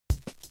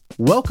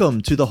Welcome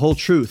to The Whole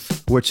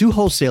Truth, where two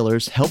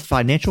wholesalers help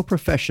financial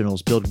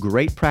professionals build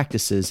great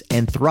practices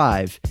and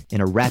thrive in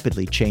a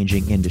rapidly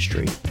changing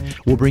industry.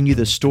 We'll bring you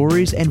the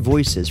stories and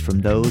voices from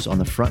those on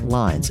the front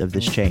lines of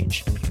this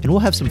change, and we'll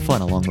have some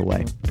fun along the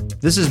way.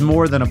 This is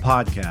more than a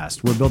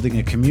podcast. We're building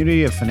a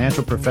community of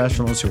financial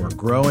professionals who are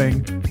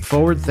growing,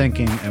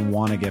 forward-thinking, and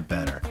want to get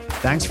better.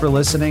 Thanks for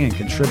listening and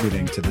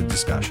contributing to the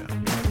discussion.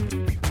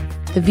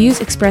 The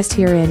views expressed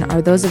herein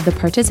are those of the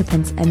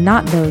participants and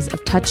not those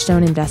of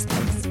Touchstone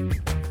Investments.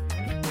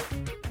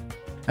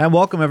 And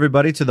welcome,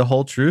 everybody, to The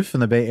Whole Truth from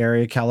the Bay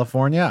Area,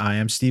 California. I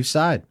am Steve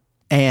Cide.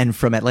 And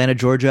from Atlanta,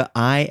 Georgia,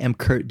 I am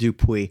Kurt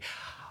Dupuis.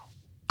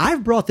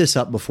 I've brought this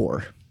up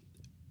before,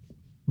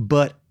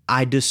 but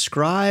I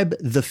describe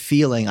the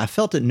feeling, I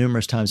felt it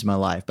numerous times in my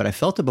life, but I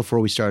felt it before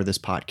we started this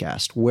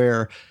podcast,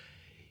 where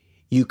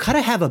you kind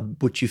of have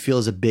what you feel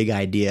is a big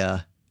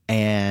idea,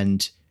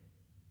 and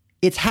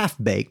it's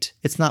half-baked.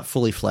 It's not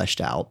fully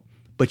fleshed out,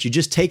 but you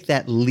just take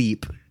that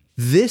leap.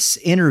 This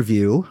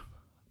interview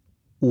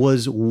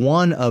was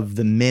one of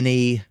the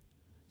many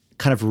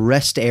kind of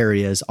rest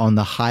areas on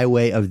the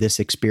highway of this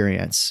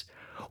experience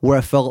where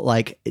I felt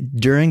like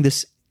during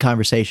this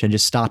conversation,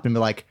 just stop and be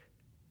like,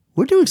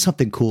 we're doing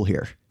something cool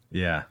here.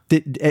 Yeah.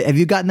 Have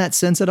you gotten that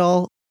sense at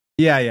all?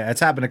 Yeah. It's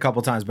happened a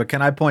couple times, but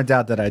can I point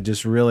out that I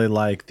just really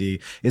like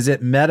is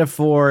it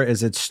metaphor?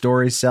 Is it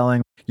story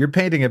selling? You're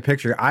painting a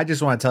picture. I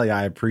just want to tell you,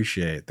 I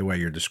appreciate the way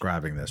you're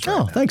describing this right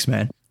now. Thanks,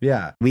 man.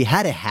 Yeah. We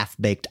had a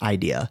half-baked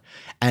idea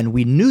and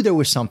we knew there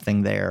was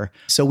something there.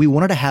 So we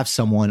wanted to have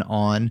someone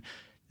on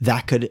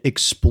that could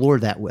explore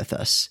that with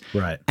us.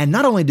 Right. And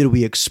not only did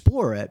we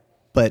explore it,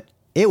 but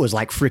it was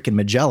like freaking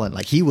Magellan.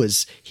 Like he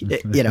was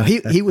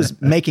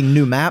making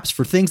new maps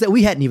for things that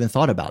we hadn't even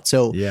thought about.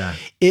 So yeah,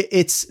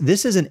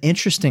 this is an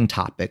interesting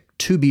topic,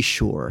 to be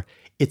sure.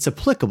 It's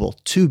applicable,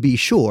 to be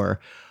sure.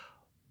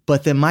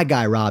 But then my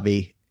guy,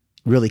 Robbie,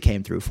 really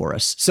came through for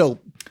us. So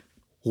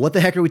what the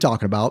heck are we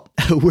talking about?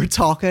 We're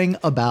talking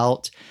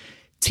about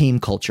team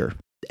culture.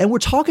 And we're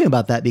talking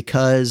about that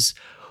because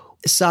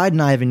Cide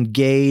and I have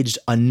engaged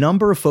a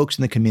number of folks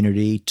in the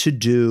community to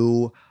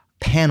do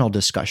panel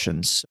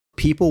discussions.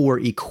 People were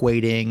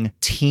equating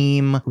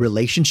team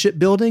relationship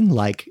building,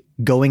 like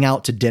going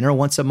out to dinner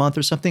once a month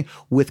or something,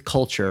 with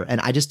culture.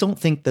 And I just don't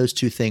think those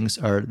two things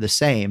are the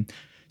same.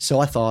 So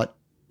I thought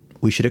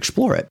we should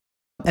explore it.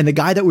 And the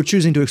guy that we're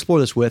choosing to explore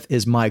this with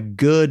is my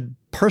good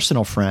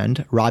personal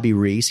friend, Robbie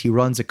Reese. He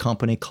runs a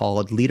company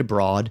called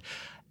LeadAbroad,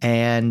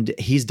 and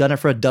he's done it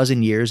for a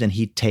dozen years, and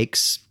he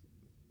takes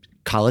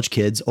college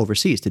kids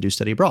overseas to do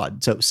study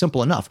abroad. So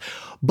simple enough.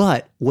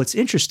 But what's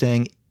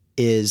interesting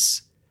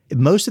is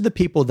most of the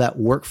people that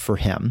work for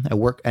him, that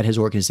work at his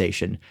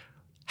organization,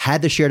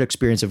 had the shared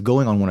experience of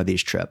going on one of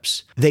these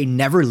trips. They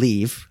never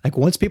leave. Like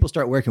once people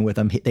start working with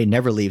him, they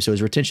never leave. So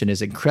his retention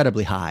is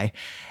incredibly high.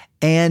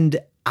 And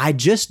I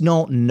just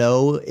don't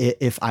know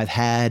if I've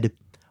had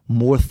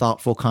more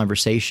thoughtful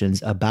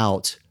conversations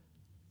about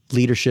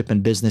leadership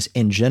and business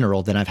in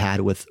general than I've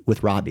had with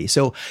Robbie.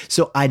 So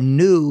I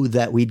knew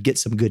that we'd get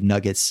some good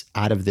nuggets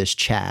out of this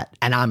chat.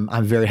 And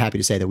I'm very happy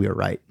to say that we were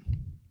right.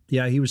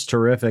 Yeah, he was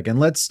terrific. And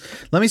let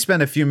me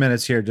spend a few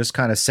minutes here just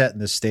kind of setting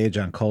the stage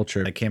on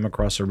culture. I came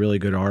across a really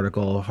good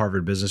article,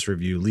 Harvard Business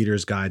Review,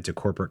 Leader's Guide to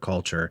Corporate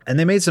Culture. And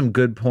they made some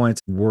good points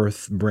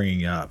worth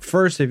bringing up.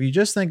 First, if you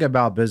just think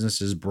about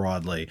businesses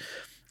broadly,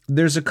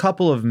 there's a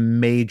couple of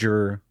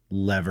major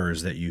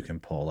levers that you can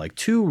pull, like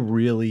two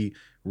really,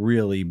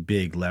 really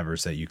big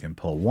levers that you can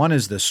pull. One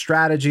is the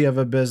strategy of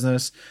a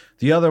business.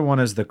 The other one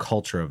is the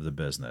culture of the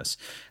business.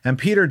 And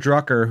Peter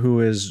Drucker,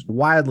 who is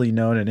widely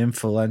known and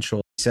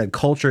influential, said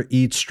culture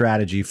eats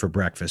strategy for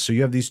breakfast. So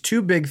you have these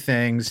two big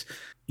things.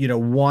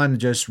 One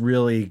just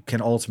really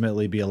can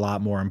ultimately be a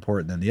lot more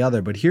important than the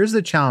other. But here's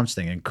the challenge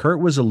thing, and Kurt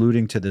was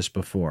alluding to this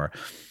before.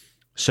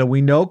 So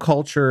we know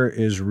culture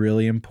is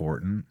really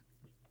important.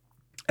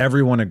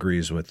 Everyone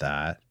agrees with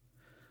that.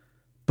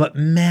 But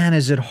man,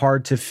 is it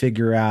hard to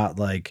figure out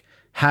like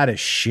how to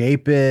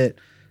shape it,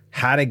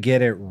 how to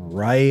get it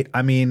right.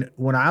 I mean,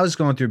 when I was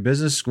going through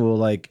business school,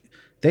 like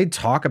they'd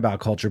talk about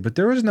culture, but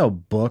there was no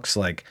books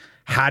like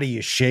how do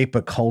you shape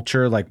a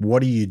culture? Like,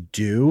 what do you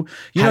do?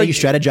 How do you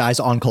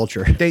strategize on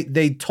culture?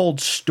 They told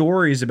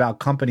stories about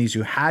companies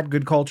who had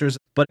good cultures,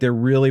 but there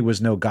really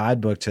was no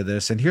guidebook to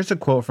this. And here's a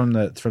quote from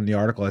the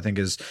article I think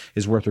is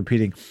worth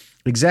repeating.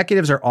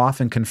 Executives are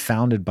often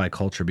confounded by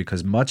culture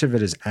because much of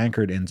it is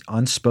anchored in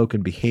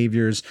unspoken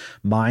behaviors,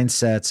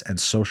 mindsets, and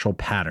social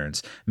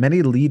patterns.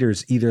 Many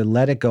leaders either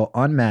let it go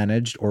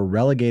unmanaged or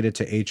relegate it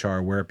to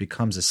HR, where it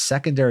becomes a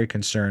secondary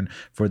concern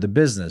for the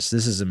business.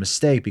 This is a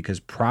mistake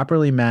because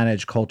properly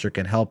managed culture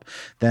can help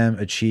them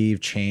achieve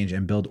change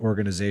and build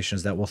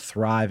organizations that will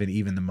thrive in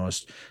even the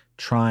most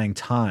trying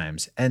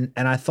times. And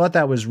I thought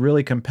that was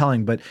really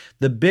compelling. But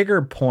the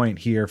bigger point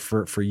here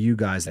for you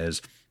guys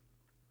is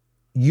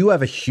you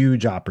have a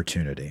huge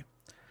opportunity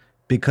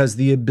because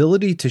the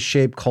ability to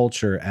shape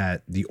culture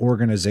at the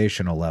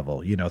organizational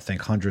level,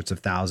 think hundreds of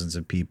thousands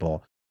of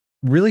people,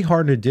 really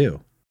hard to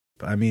do.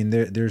 I mean,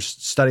 there's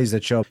studies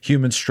that show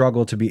humans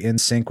struggle to be in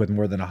sync with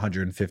more than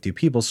 150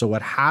 people. So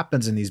what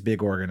happens in these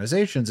big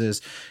organizations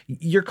is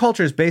your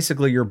culture is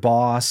basically your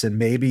boss and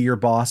maybe your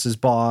boss's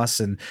boss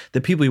and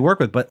the people you work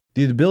with. But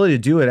the ability to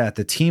do it at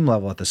the team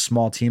level, at the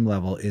small team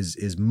level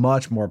is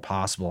much more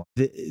possible.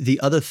 The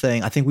other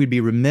thing I think we'd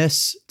be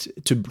remiss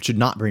to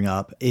not bring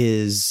up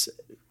is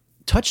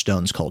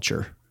Touchstone's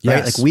culture. Right?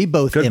 Yes. Like we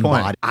both Good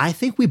embody. point. I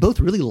think we both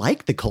really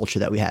like the culture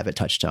that we have at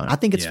Touchstone. I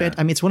think it's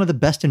I mean, it's one of the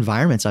best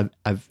environments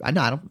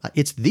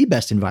it's the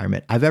best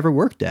environment I've ever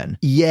worked in.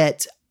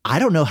 Yet I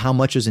don't know how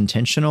much is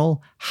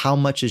intentional, how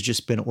much has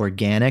just been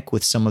organic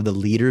with some of the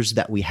leaders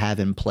that we have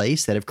in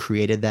place that have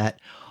created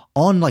that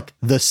on like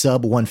the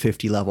sub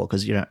 150 level,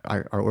 because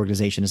our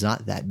organization is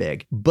not that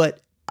big. But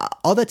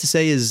all that to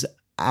say is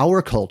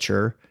our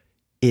culture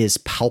is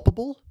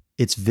palpable.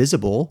 It's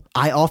visible.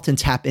 I often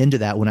tap into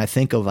that when I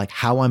think of like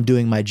how I'm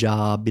doing my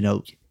job.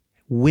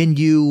 When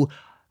you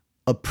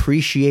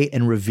appreciate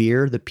and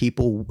revere the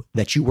people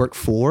that you work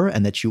for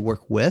and that you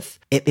work with,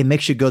 it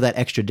makes you go that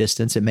extra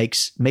distance. It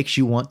makes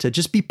you want to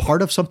just be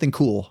part of something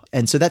cool.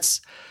 And so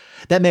that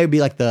may be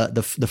like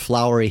the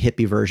flowery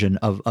hippie version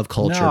of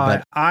culture. No,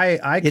 but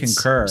I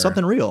concur.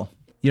 Something real.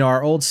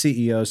 Our old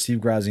CEO, Steve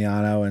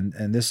Graziano,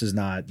 and this is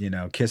not,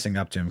 kissing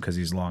up to him because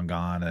he's long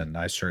gone. And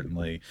I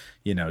certainly,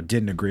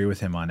 didn't agree with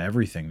him on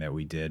everything that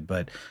we did.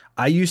 But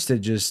I used to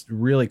just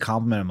really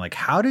compliment him. Like,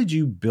 how did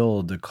you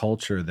build a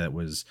culture that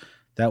was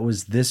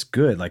this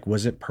good? Like,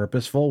 was it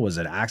purposeful? Was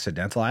it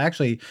accidental? I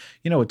actually,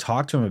 would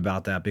talk to him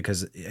about that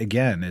because,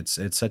 again, it's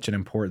such an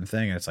important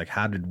thing. And it's like,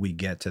 how did we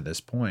get to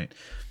this point?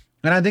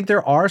 And I think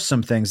there are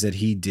some things that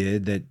he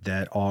did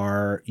that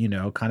are,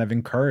 kind of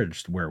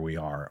encouraged where we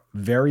are.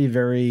 Very,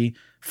 very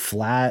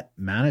flat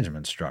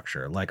management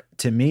structure. Like,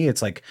 to me,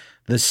 it's like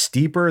the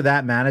steeper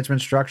that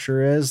management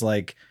structure is,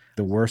 like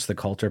the worse the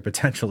culture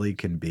potentially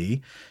can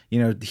be.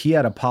 He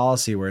had a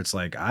policy where it's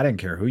like, I didn't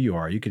care who you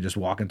are. You could just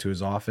walk into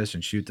his office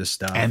and shoot the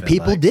stuff. And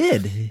people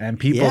did. And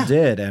people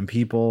did. And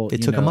people, they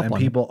took him up and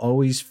on people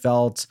always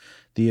felt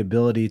the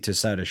ability to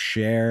sort of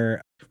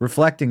share.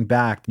 Reflecting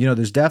back,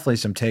 there's definitely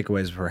some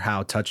takeaways for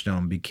how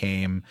Touchstone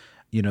became,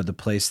 the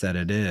place that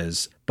it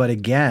is. But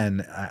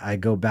again, I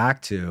go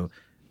back to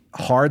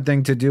hard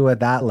thing to do at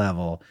that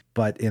level.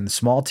 But in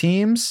small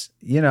teams,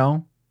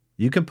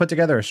 you can put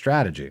together a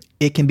strategy.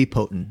 It can be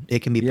potent.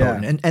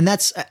 potent. And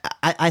that's,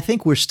 I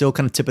think we're still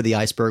kind of tip of the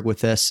iceberg with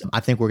this. I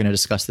think we're going to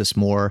discuss this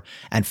more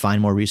and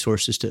find more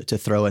resources to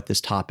throw at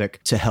this topic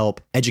to help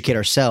educate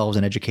ourselves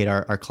and educate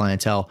our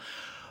clientele.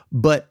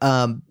 But,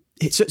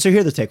 So here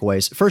are the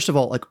takeaways. First of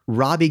all, like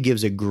Robbie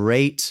gives a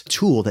great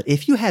tool that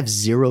if you have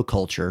zero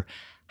culture,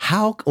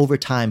 how over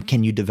time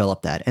can you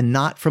develop that? And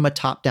not from a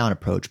top-down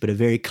approach, but a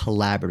very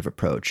collaborative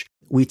approach.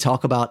 We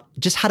talk about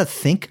just how to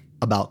think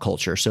about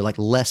culture. So like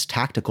less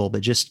tactical,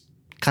 but just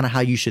kind of how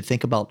you should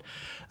think about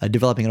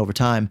developing it over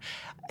time.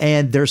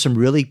 And there's some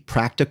really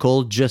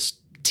practical, just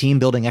team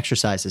building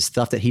exercises,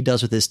 stuff that he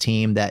does with his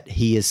team that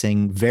he is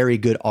seeing very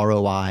good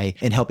ROI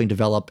in helping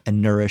develop and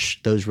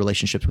nourish those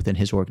relationships within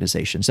his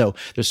organization. So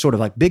there's sort of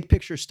like big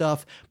picture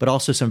stuff, but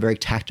also some very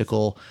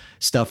tactical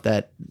stuff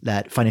that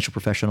financial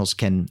professionals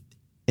can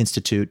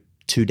institute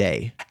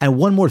today. And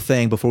one more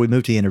thing before we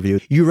move to the interview,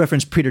 you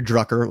referenced Peter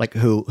Drucker, like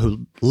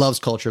who loves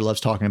culture,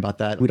 loves talking about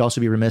that. We'd also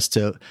be remiss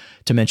to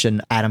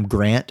mention Adam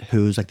Grant,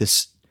 who's like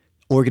this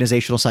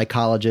organizational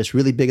psychologist,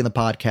 really big in the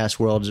podcast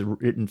world, has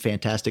written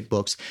fantastic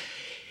books.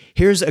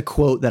 Here's a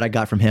quote that I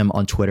got from him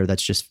on Twitter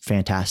that's just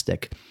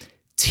fantastic.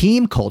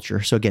 Team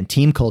culture, so again,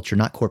 team culture,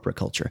 not corporate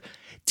culture.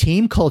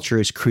 Team culture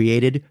is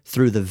created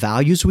through the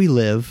values we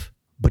live,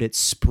 but it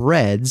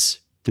spreads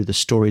through the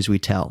stories we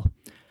tell.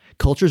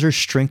 Cultures are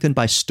strengthened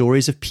by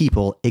stories of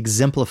people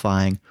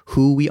exemplifying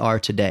who we are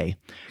today.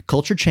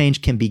 Culture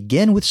change can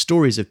begin with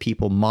stories of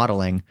people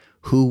modeling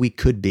who we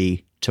could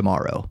be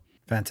tomorrow.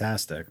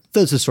 Fantastic.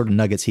 Those are sort of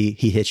nuggets he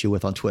hits you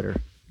with on Twitter.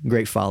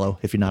 Great follow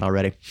if you're not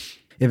already.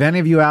 If any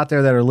of you out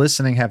there that are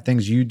listening have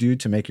things you do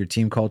to make your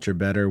team culture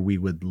better, we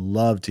would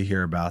love to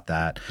hear about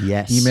that.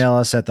 Yes. Email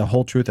us at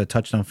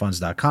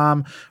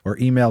thewholetruth@touchstonefunds.com or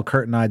email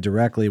Kurt and I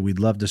directly. We'd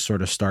love to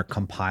sort of start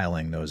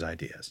compiling those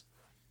ideas.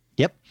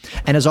 Yep.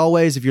 And as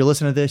always, if you're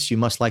listening to this, you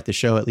must like the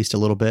show at least a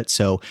little bit.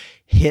 So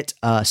hit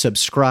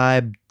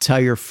subscribe, tell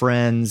your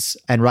friends,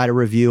 and write a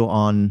review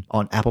on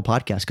Apple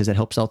Podcasts because it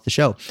helps out the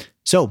show.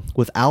 So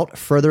without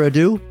further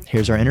ado,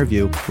 here's our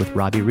interview with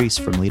Robbie Reese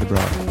from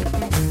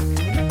LeadAbroad.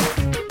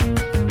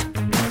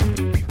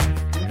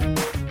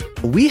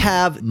 We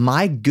have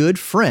my good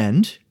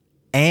friend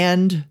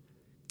and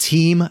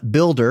team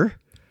builder,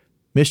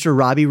 Mr.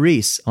 Robbie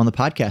Reese, on the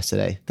podcast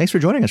today. Thanks for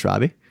joining us,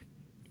 Robbie.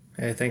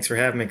 Hey, thanks for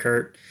having me,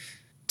 Kurt.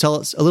 Tell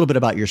us a little bit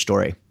about your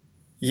story.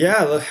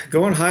 Yeah,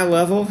 going high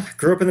level.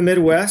 Grew up in the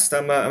Midwest.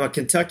 I'm a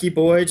Kentucky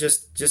boy,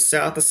 just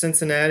south of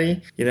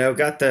Cincinnati.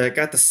 Got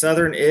the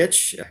southern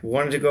itch.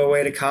 Wanted to go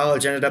away to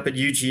college. Ended up at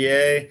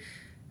UGA,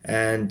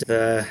 and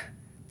the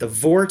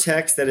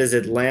vortex that is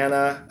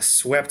Atlanta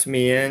swept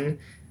me in.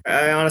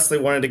 I honestly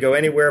wanted to go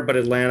anywhere but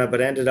Atlanta,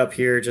 but ended up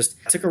here. Just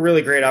took a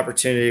really great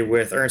opportunity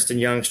with Ernst &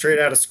 Young straight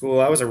out of school.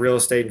 I was a real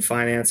estate and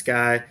finance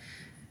guy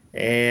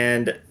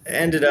and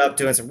ended up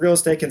doing some real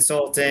estate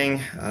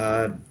consulting.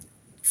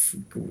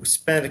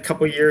 Spent a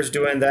couple years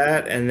doing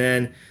that and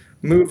then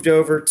moved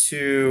over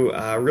to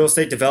real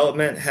estate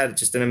development. Had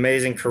just an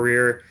amazing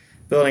career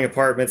building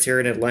apartments here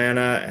in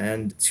Atlanta.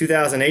 And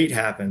 2008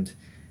 happened.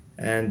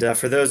 And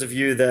for those of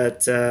you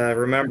that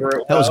remember it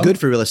well, that was good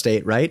for real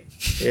estate, right?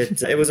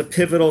 It was a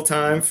pivotal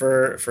time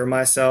for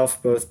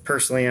myself, both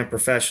personally and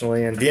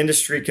professionally. And the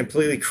industry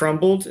completely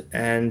crumbled,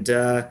 and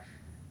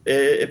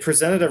it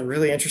presented a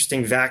really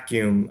interesting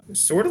vacuum,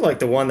 sort of like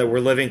the one that we're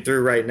living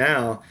through right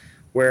now,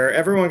 where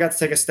everyone got to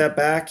take a step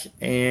back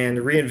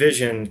and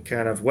re-envision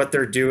kind of what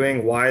they're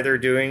doing, why they're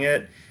doing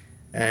it.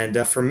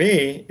 And for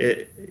me,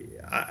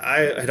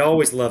 I had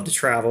always loved to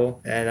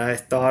travel, and I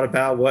thought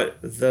about what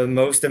the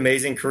most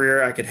amazing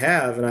career I could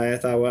have. And I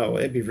thought, well,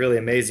 it'd be really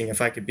amazing if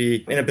I could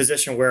be in a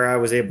position where I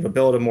was able to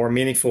build a more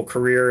meaningful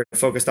career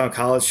focused on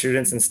college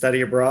students and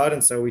study abroad.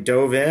 And so we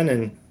dove in,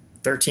 and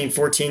 13,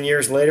 14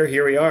 years later,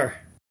 here we are.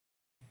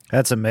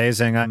 That's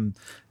amazing. I'm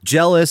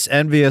jealous,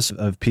 envious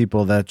of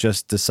people that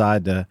just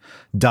decide to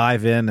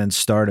dive in and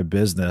start a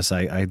business.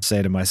 I'd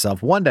say to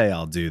myself, one day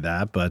I'll do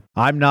that, but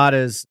I'm not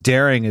as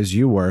daring as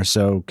you were.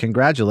 So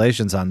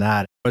congratulations on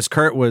that. As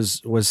Kurt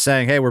was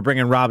saying, hey, we're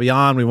bringing Robbie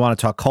on. We want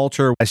to talk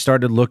culture. I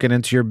started looking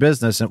into your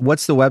business. And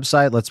what's the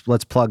website?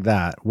 Let's plug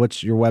that.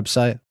 What's your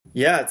website?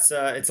 Yeah, it's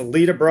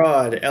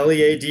LeadAbroad,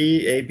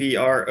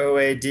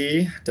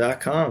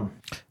 LeadAbroad.com.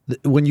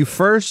 When you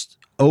first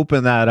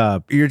open that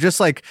up, you're just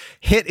like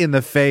hit in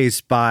the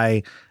face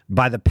by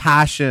the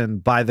passion,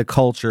 by the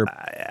culture.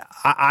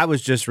 I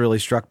was just really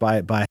struck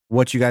by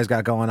what you guys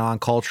got going on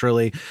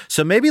culturally.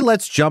 So maybe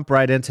let's jump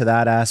right into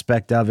that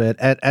aspect of it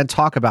and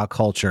talk about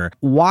culture.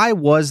 Why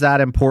was that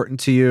important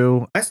to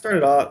you? I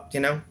started off,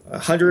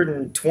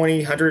 120,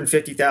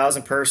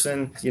 150,000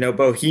 person,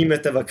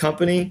 behemoth of a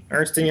company.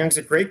 Ernst & Young's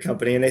a great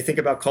company, and they think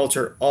about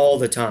culture all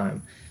the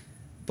time.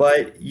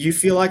 But you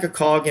feel like a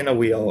cog in a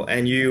wheel,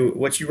 and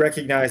what you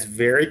recognize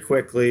very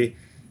quickly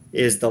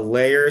is the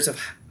layers of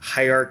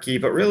hierarchy,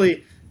 but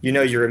really,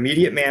 your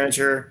immediate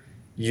manager,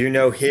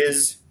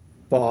 his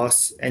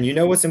boss, and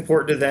what's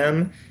important to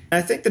them.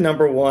 And I think the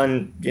number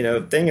one,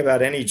 thing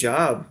about any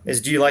job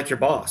is, do you like your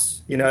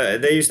boss?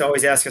 They used to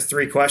always ask us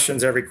 3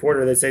 questions every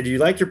quarter. They'd say, do you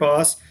like your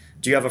boss?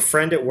 Do you have a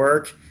friend at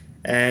work?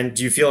 And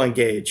do you feel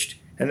engaged?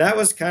 And that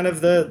was kind of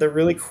the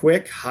really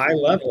quick, high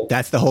level.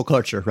 That's the whole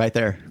culture right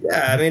there.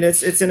 Yeah, I mean,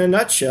 it's in a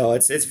nutshell.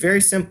 It's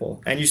very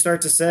simple. And you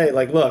start to say,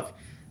 like, look,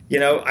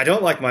 I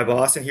don't like my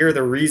boss, and here are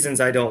the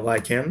reasons I don't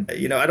like him.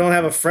 I don't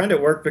have a friend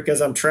at work because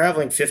I'm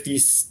traveling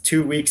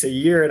 52 weeks a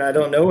year and I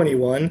don't know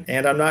anyone,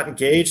 and I'm not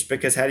engaged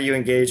because how do you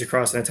engage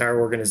across an entire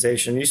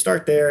organization? You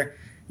start there.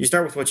 You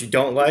start with what you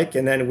don't like,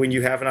 and then when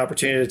you have an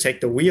opportunity to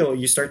take the wheel,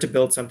 you start to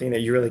build something that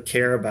you really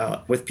care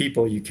about with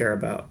people you care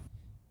about.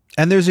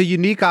 And there's a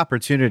unique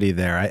opportunity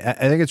there.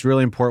 I think it's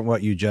really important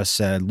what you just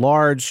said.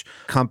 Large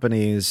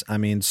companies, I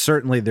mean,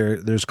 certainly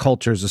there's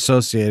cultures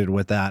associated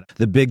with that.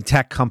 The big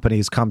tech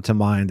companies come to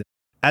mind.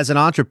 As an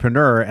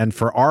entrepreneur, and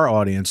for our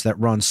audience that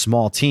runs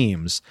small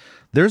teams,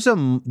 there's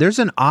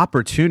an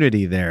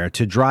opportunity there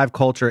to drive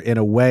culture in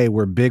a way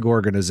where big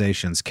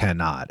organizations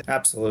cannot.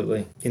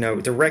 Absolutely.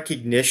 The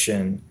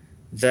recognition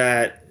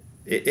that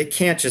it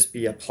can't just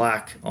be a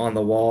plaque on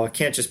the wall. It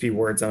can't just be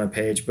words on a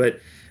page, but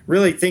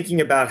really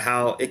thinking about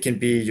how it can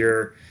be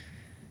your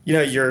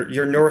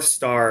North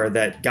Star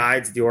that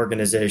guides the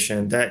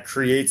organization, that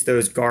creates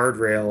those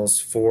guardrails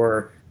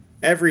for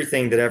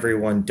everything that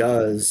everyone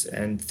does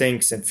and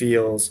thinks and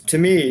feels. To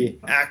me,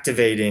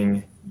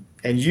 activating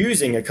and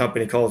using a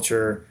company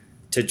culture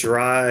to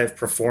drive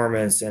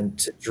performance and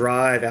to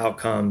drive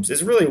outcomes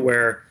is really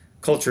where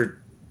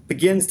culture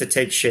begins to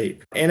take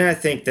shape. And I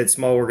think that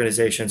small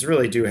organizations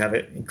really do have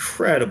an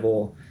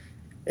incredible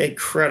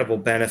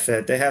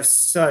benefit. They have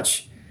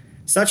such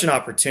an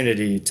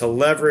opportunity to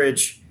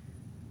leverage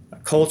a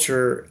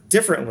culture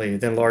differently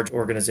than large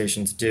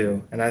organizations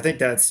do. And I think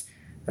that's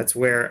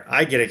where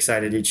I get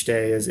excited each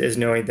day is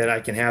knowing that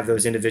I can have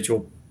those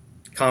individual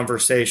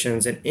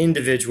conversations and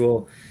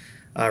individual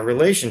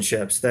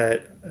relationships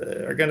that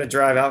are going to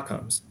drive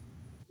outcomes.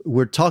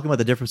 We're talking about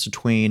the difference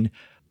between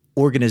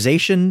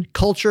organization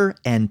culture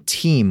and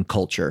team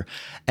culture.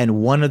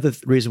 And one of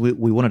the reasons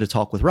we wanted to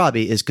talk with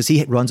Robbie is because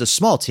he runs a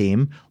small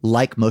team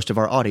like most of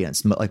our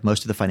audience, like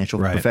most of the financial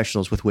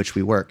professionals with which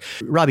we work.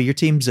 Robbie, your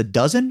team's a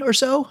dozen or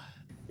so?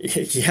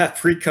 Yeah,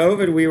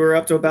 pre-COVID, we were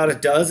up to about a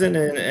dozen,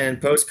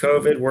 and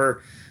post-COVID,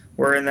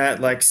 we're in that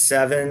like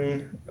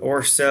 7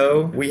 or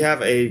so. We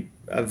have a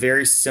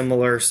very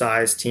similar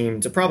size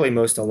team to probably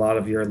a lot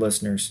of your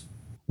listeners.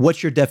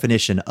 What's your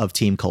definition of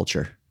team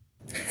culture?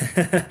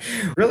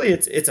 Really,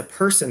 it's a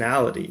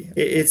personality.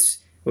 It's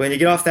when you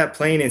get off that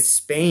plane in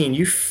Spain,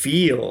 you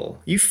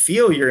feel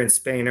you're in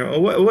Spain. Or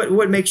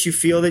what makes you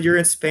feel that you're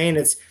in Spain?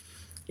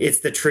 It's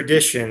the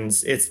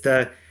traditions. It's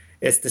the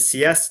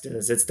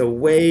siestas. It's the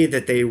way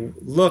that they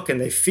look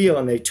and they feel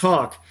and they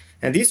talk.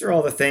 And these are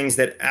all the things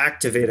that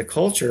activate a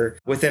culture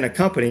within a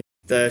company.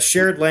 The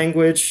shared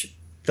language,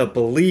 the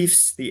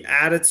beliefs, the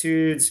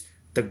attitudes,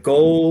 the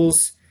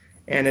goals,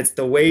 and it's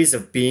the ways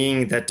of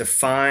being that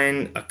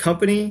define a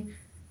company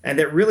and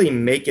that really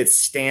make it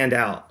stand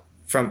out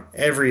from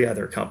every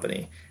other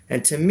company.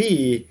 And to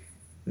me,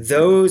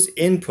 those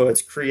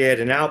inputs create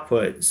an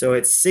output. So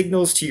it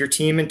signals to your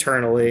team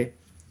internally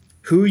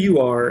who you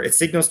are. It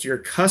signals to your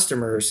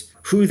customers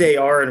who they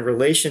are in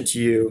relation to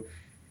you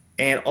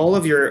and all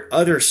of your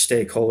other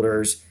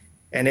stakeholders.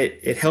 And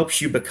it helps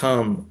you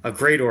become a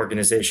great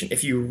organization.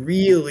 If you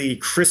really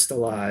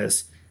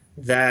crystallize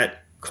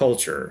that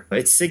culture,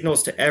 it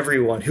signals to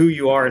everyone who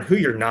you are and who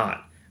you're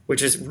not,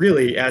 which is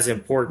really as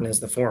important as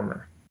the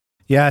former.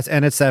 Yes,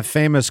 and it's that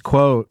famous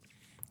quote,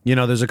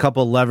 there's a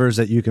couple levers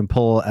that you can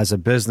pull as a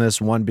business,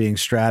 one being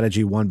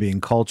strategy, one being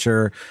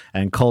culture,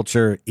 and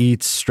culture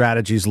eats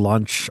strategy's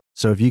lunch.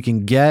 So if you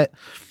can get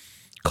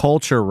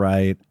culture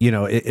right,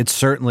 it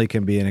certainly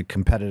can be a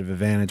competitive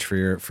advantage for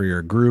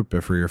your group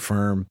or for your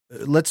firm.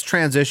 Let's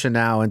transition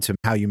now into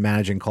how you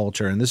managing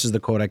culture. And this is the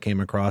quote I came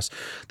across.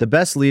 The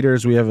best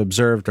leaders we have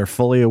observed are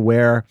fully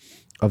aware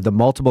of the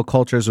multiple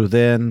cultures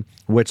within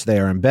which they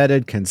are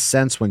embedded, can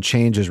sense when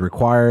change is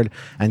required,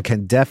 and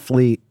can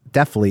definitely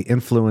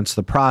influence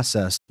the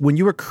process. When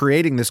you were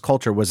creating this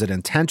culture, was it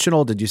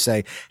intentional? Did you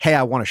say, hey,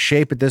 I want to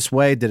shape it this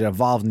way? Did it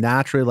evolve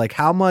naturally? Like,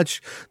 how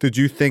much did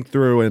you think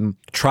through and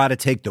try to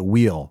take the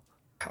wheel?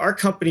 Our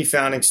company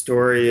founding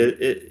story,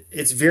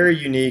 it's very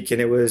unique,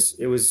 and it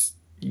was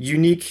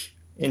unique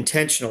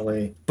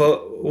intentionally.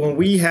 But when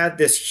we had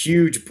this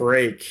huge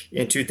break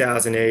in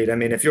 2008, I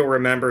mean, if you'll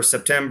remember,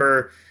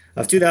 September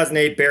of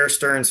 2008, Bear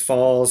Stearns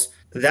falls,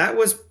 that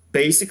was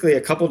basically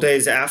a couple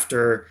days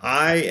after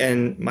I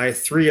and my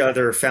 3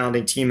 other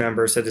founding team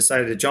members had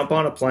decided to jump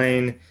on a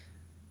plane.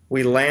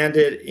 We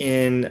landed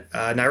in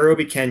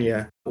Nairobi,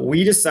 Kenya.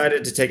 We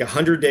decided to take a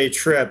 100-day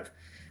trip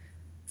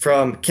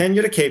from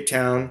Kenya to Cape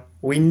Town.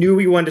 We knew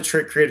we wanted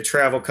to create a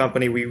travel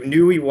company. We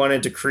knew we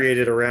wanted to create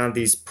it around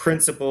these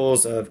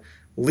principles of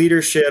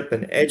leadership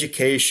and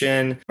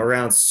education,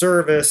 around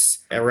service,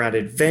 around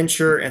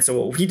adventure. And so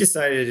what we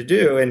decided to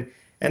do,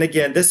 and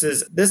again, this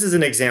is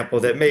an example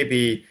that may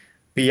be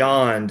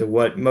beyond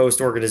what most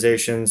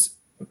organizations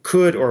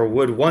could or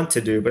would want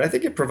to do, but I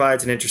think it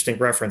provides an interesting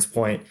reference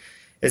point,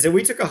 is that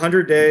we took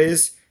 100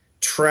 days,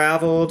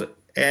 traveled,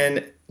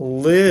 and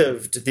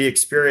lived the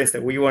experience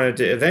that we wanted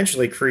to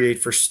eventually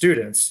create for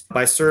students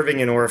by serving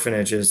in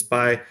orphanages,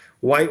 by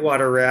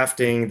whitewater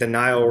rafting the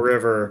Nile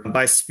River,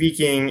 by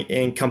speaking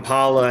in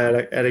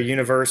Kampala at a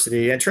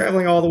university, and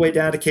traveling all the way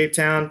down to Cape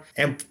Town.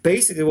 And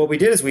basically what we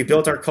did is we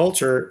built our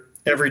culture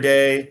every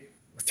day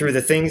through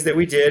the things that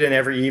we did, and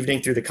every evening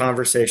through the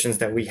conversations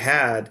that we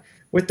had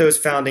with those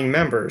founding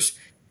members.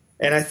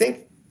 And I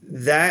think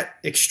that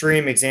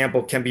extreme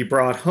example can be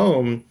brought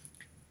home.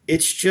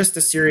 It's just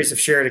a series of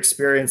shared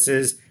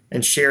experiences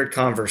and shared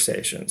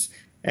conversations.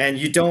 And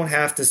you don't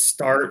have to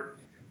start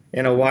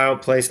in a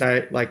wild place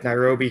like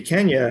Nairobi,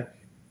 Kenya,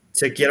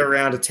 to get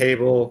around a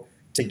table,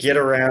 to get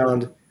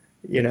around,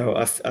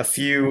 a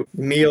few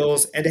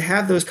meals, and to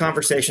have those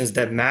conversations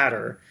that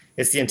matter.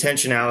 It's the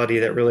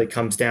intentionality that really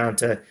comes down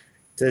to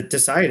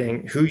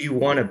deciding who you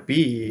want to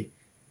be,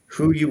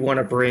 who you want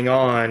to bring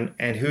on,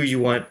 and who you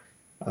want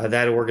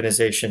that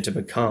organization to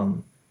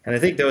become. And I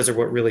think those are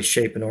what really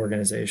shape an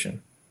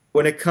organization.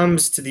 When it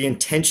comes to the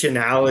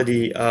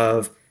intentionality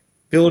of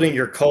building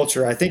your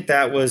culture, I think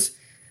that was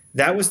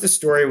the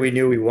story we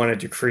knew we wanted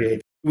to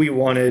create. We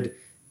wanted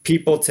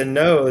people to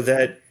know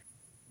that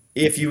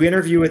if you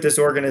interview with this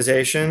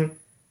organization,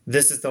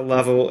 this is the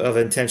level of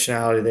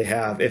intentionality they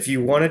have. If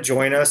you want to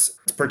join us,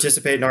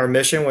 participate in our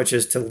mission, which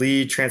is to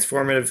lead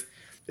transformative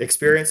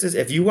experiences,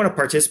 if you want to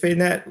participate in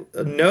that,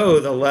 know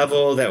the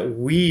level that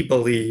we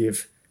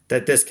believe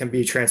that this can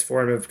be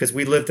transformative because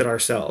we lived it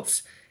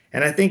ourselves.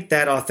 And I think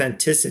that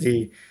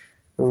authenticity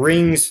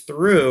rings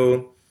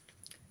through,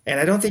 and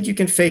I don't think you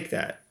can fake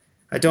that.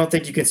 I don't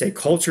think you can say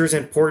culture is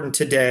important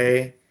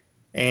today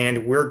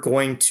and we're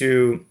going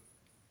to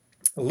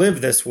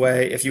live this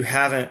way if you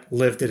haven't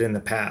lived it in the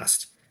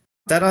past.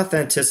 That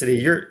authenticity,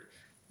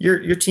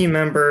 your team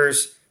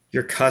members,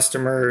 your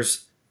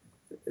customers,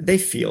 they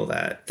feel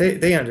that.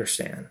 They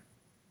understand.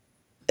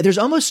 There's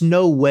almost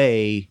no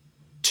way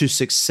to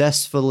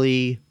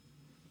successfully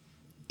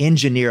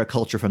engineer a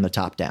culture from the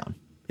top down.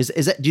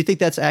 Is that? Do you think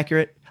that's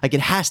accurate? Like, it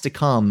has to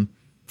come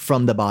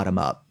from the bottom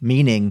up,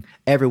 meaning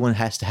everyone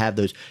has to have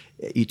those,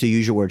 to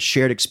use your word,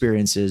 shared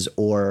experiences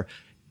or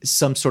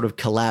some sort of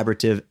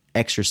collaborative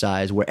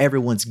exercise where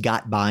everyone's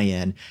got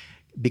buy-in.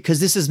 Because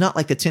this is not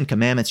like the 10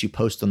 Commandments you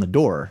post on the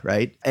door,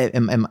 right?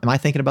 Am I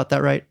thinking about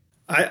that right?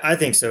 I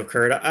think so,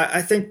 Kurt.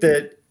 I think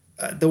that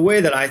the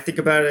way that I think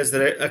about it is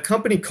that a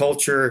company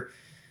culture,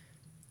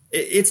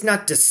 it's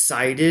not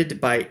decided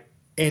by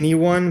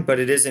anyone, but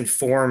it is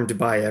informed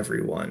by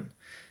everyone.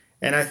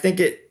 And I think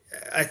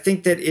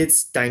that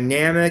it's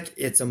dynamic,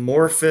 it's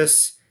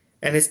amorphous,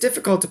 and it's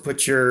difficult to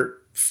put your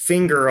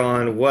finger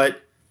on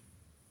what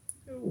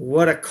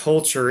a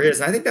culture is.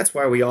 And I think that's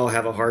why we all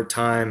have a hard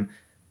time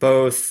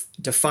both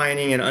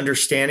defining and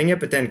understanding it,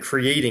 but then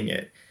creating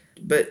it.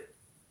 But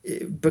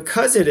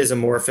because it is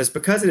amorphous,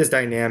 because it is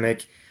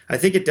dynamic, I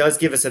think it does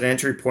give us an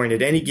entry point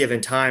at any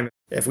given time.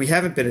 If we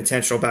haven't been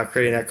intentional about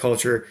creating that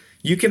culture,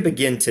 you can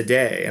begin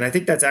today. And I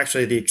think that's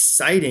actually the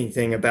exciting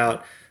thing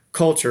about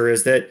culture,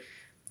 is that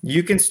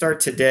you can start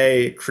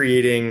today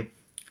creating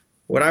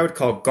what I would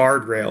call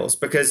guardrails.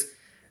 Because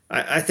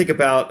I think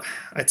about,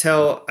 I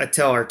tell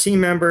our team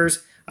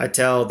members, I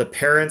tell the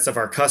parents of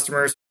our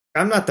customers,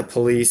 I'm not the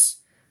police,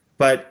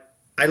 but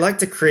I like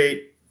to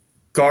create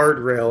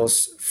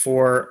guardrails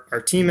for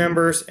our team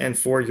members and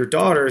for your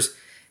daughters.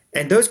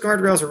 And those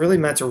guardrails are really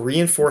meant to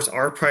reinforce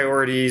our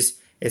priorities.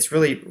 It's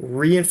really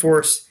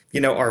reinforce,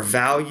 our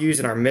values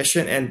and our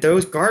mission. And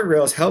those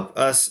guardrails help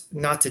us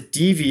not to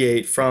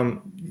deviate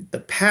from the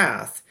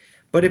path,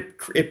 but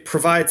it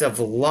provides a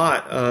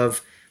lot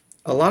of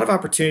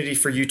opportunity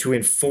for you to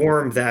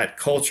inform that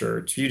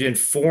culture, for you to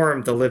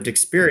inform the lived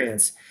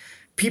experience.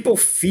 People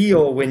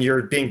feel when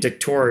you're being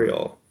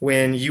dictatorial,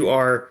 when you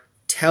are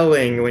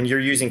telling, when you're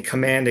using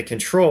command and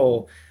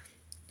control.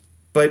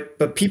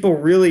 But people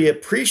really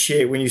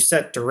appreciate when you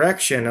set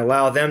direction,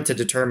 allow them to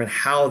determine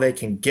how they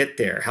can get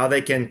there, how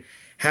they can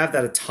have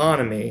that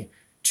autonomy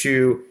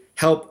to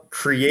help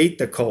create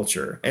the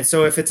culture. And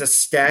so if it's a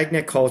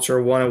stagnant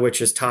culture, one of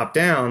which is top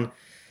down,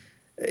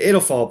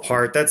 it'll fall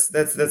apart.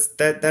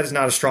 That is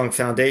not a strong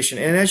foundation.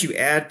 And as you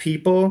add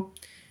people,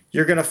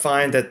 you're going to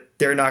find that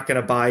they're not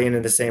going to buy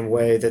in the same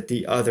way that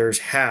the others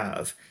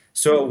have.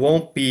 So it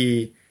won't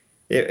be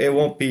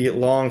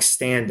long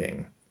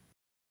standing.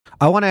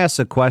 I want to ask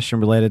a question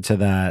related to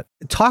that.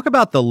 Talk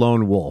about the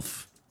lone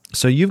wolf.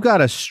 So you've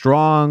got a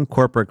strong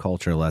corporate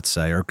culture, let's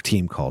say, or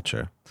team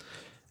culture,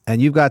 and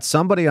you've got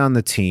somebody on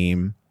the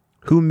team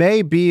who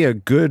may be a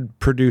good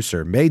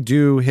producer, may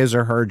do his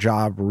or her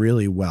job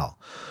really well,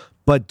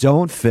 but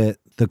don't fit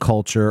the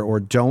culture or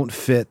don't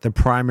fit the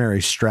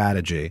primary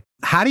strategy.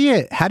 How do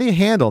you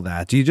handle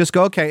that? Do you just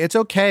go, okay, it's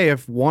okay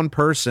if one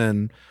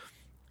person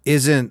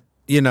isn't,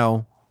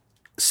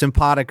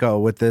 simpatico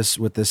with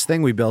this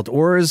thing we built,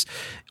 or is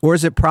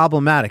it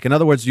problematic? In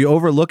other words, do you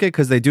overlook it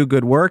because they do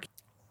good work?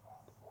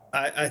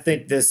 I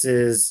think this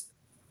is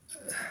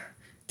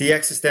the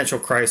existential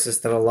crisis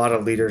that a lot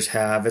of leaders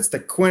have. It's the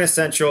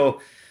quintessential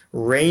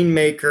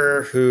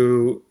rainmaker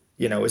who,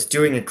 is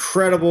doing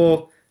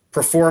incredible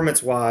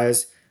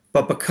performance-wise,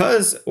 but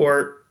because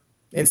or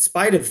in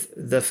spite of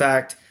the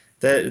fact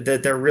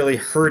that they're really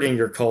hurting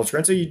your culture.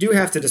 And so you do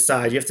have to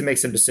decide. You have to make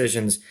some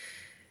decisions.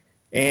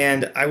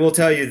 And I will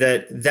tell you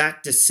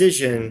that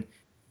decision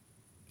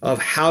of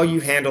how you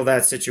handle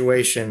that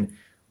situation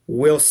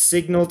will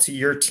signal to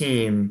your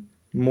team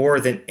more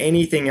than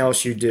anything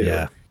else you do.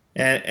 Yeah.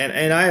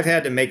 And I have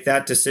had to make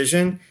that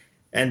decision.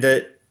 And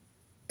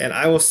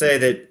I will say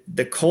that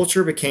the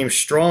culture became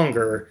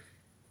stronger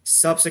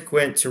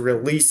subsequent to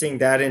releasing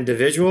that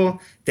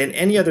individual than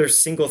any other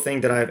single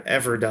thing that I've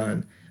ever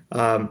done.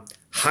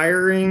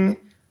 Hiring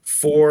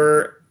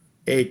for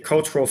a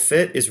cultural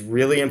fit is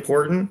really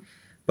important.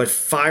 But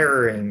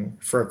firing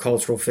for a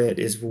cultural fit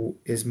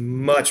is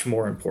much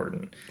more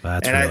important.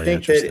 That's and really I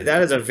think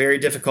that is a very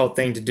difficult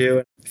thing to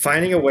do.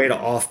 Finding a way to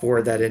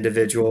offboard that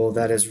individual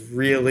that is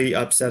really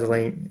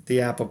upsetting the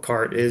apple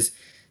cart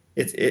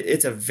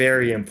it's a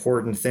very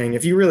important thing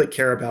if you really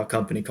care about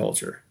company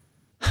culture.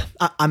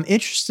 I'm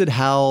interested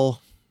how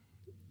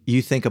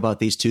you think about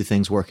these two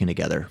things working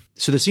together.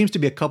 So there seems to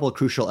be a couple of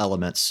crucial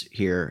elements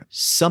here.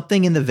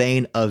 Something in the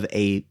vein of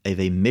a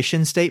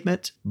mission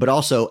statement, but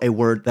also a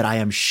word that I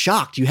am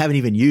shocked you haven't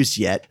even used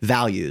yet,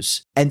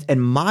 values. And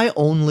my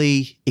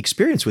only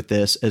experience with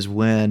this is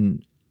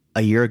when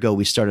a year ago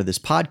we started this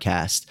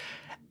podcast,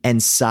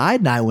 and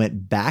Side and I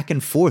went back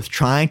and forth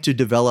trying to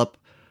develop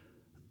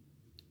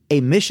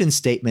a mission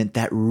statement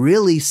that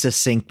really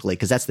succinctly,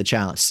 because that's the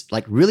challenge,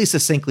 like really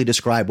succinctly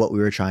describe what we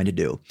were trying to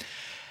do.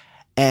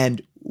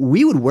 And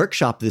we would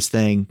workshop this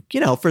thing,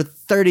 for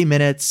 30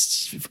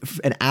 minutes,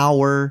 an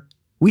hour.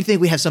 We think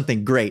we have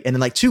something great. And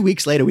then like 2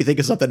 weeks later, we think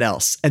of something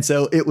else. And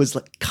so it was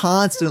like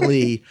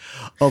constantly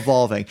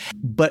evolving.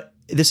 But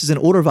this is an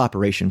order of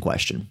operation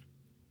question.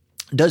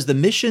 Does the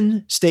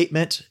mission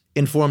statement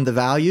inform the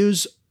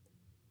values,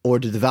 or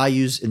do the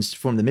values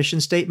inform the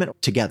mission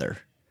statement together?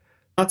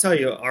 I'll tell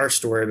you our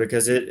story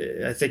because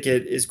I think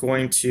it is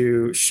going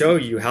to show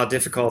you how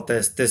difficult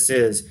this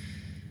is.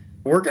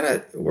 We're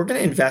gonna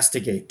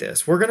investigate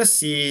this. We're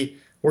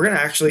gonna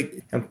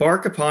actually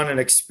embark upon an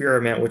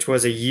experiment, which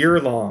was a year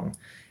long,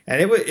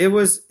 and it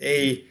was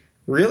a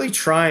really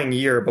trying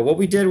year. But what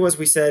we did was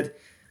we said,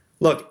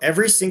 look,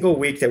 every single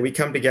week that we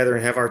come together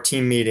and have our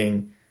team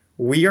meeting,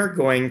 we are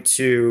going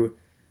to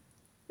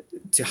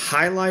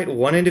highlight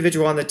one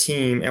individual on the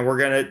team, and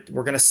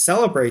we're gonna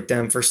celebrate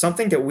them for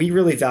something that we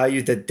really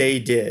value that they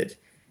did.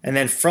 And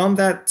then from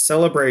that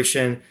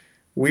celebration,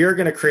 we are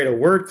gonna create a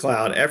word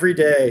cloud every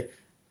day.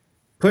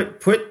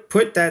 Put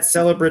that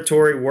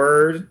celebratory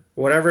word,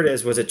 whatever it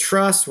is. Was it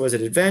trust? Was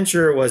it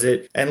adventure?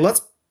 And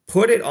let's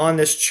put it on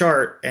this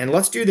chart, and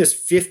let's do this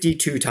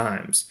 52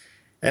 times.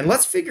 And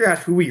let's figure out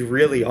who we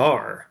really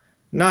are.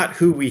 not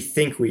who we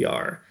think we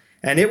are.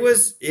 And it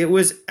was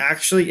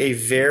actually a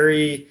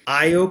very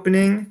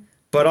eye-opening,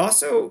 but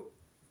also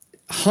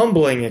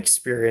humbling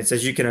experience,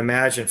 as you can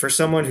imagine, for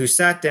someone who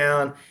sat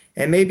down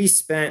and maybe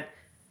spent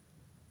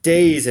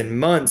days and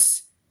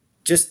months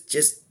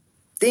just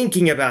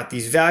thinking about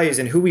these values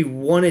and who we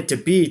wanted to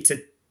be,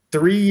 to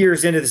 3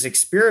 years into this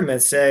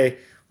experiment say,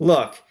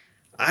 look,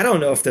 I don't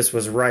know if this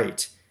was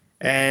right.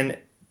 And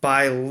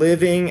by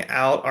living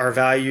out our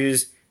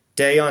values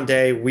day on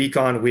day, week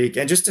on week,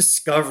 and just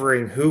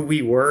discovering who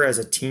we were as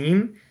a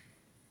team,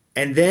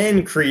 and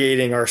then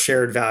creating our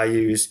shared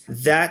values,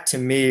 that to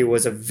me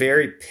was a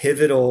very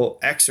pivotal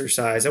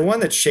exercise and one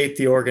that shaped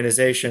the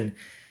organization.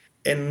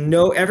 And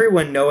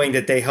everyone knowing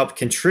that they helped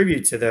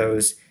contribute to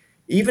those,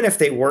 even if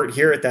they weren't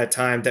here at that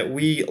time, that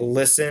we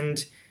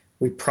listened,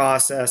 we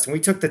processed, and we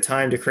took the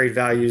time to create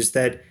values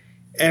that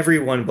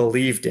everyone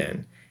believed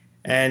in.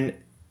 And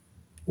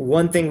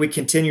one thing we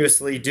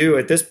continuously do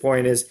at this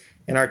point is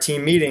in our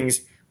team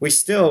meetings, we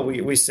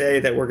say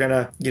that we're going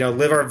to,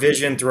 live our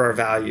vision through our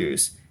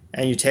values.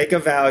 And you take a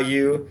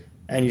value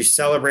and you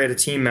celebrate a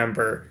team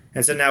member.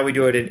 And so now we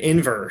do it in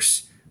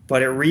inverse,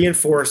 but it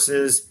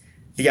reinforces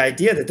the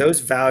idea that those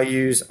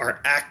values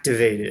are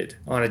activated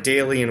on a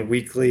daily and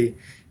weekly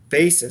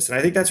basis. And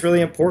I think that's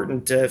really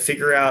important to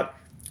figure out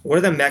what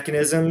are the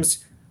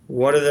mechanisms,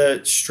 what are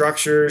the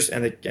structures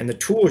and the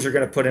tools you're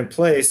going to put in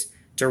place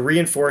to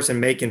reinforce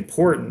and make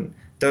important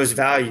those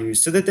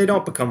values so that they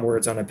don't become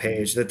words on a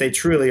page, that they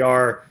truly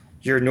are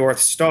your North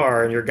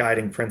Star and your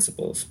guiding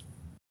principles.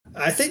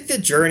 I think the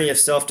journey of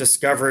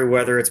self-discovery,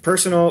 whether it's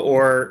personal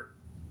or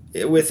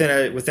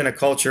within a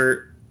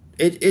culture,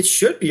 it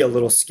should be a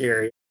little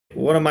scary.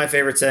 One of my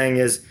favorite saying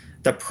is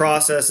the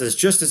process is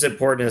just as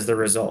important as the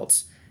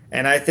results.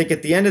 And I think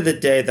at the end of the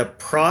day, the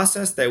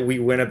process that we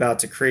went about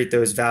to create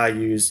those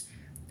values,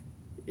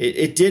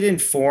 it did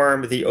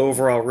inform the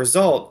overall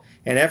result.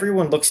 And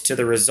everyone looks to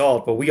the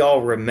result, but we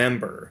all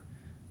remember,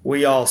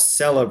 we all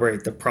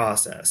celebrate the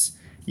process.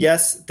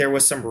 Yes, there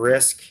was some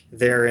risk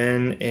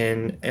therein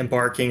in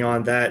embarking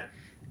on that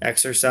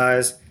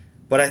exercise,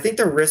 but I think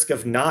the risk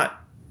of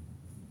not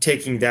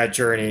taking that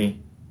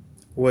journey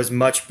was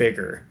much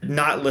bigger.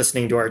 Not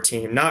listening to our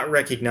team, not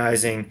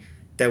recognizing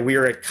that we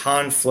were at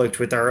conflict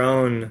with our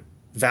own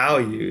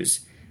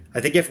values.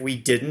 I think if we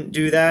didn't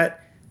do that,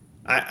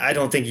 I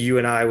don't think you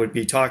and I would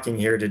be talking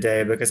here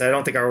today, because I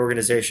don't think our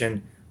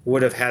organization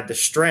would have had the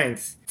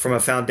strength from a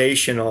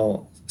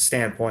foundational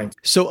standpoint.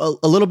 So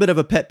a little bit of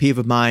a pet peeve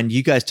of mine,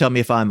 you guys tell me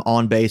if I'm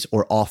on base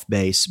or off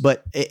base,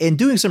 but in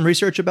doing some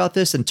research about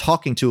this and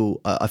talking to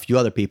a few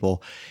other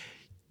people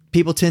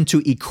tend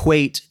to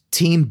equate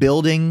team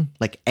building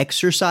like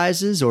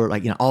exercises or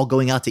like, all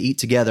going out to eat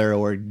together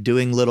or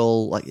doing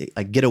little like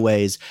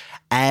getaways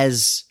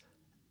as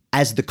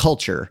the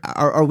culture.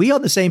 Are we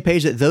on the same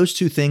page that those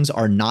two things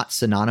are not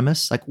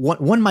synonymous? Like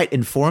one might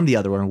inform the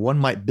other one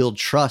might build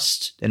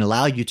trust and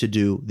allow you to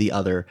do the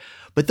other,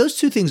 but those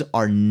two things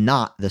are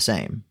not the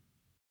same.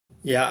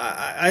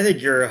 Yeah, I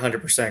think you're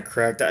 100%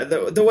 correct.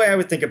 The way I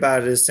would think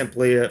about it is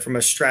simply from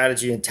a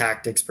strategy and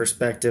tactics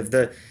perspective.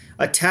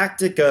 A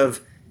tactic of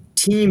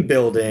team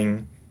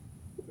building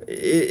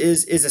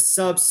is a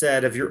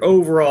subset of your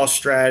overall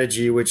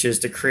strategy, which is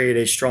to create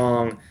a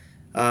strong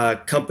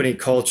company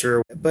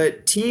culture.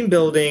 But team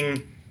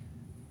building,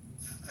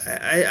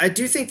 I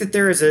do think that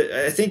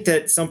I think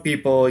that some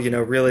people,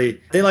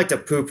 really, they like to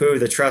poo-poo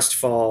the trust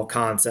fall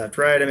concept,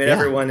 right? I mean,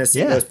 everyone has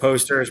seen those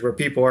posters where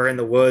people are in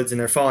the woods and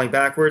they're falling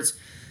backwards.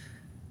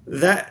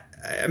 That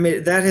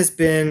has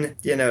been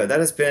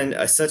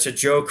such a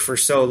joke for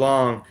so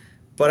long.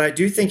 But I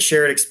do think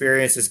shared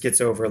experiences gets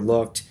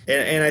overlooked.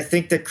 And I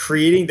think that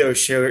creating those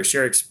shared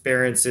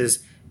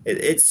experiences,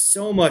 it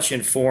so much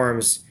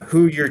informs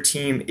who your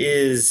team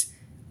is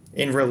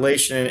in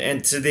relation,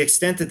 and to the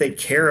extent that they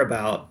care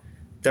about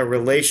the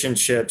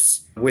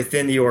relationships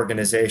within the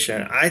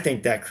organization. I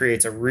think that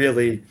creates a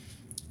really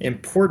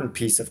important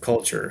piece of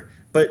culture.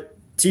 But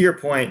to your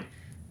point,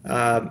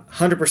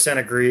 100%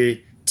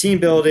 agree. Team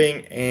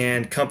building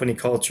and company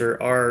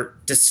culture are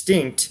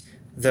distinct,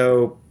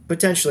 though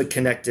potentially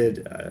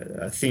connected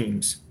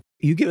themes.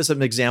 You give us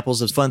some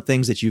examples of fun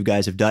things that you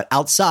guys have done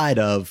outside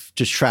of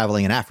just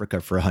traveling in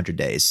Africa for 100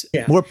 days.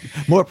 Yeah.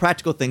 More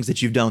practical things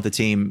that you've done with the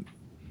team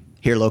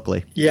here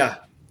locally. Yeah,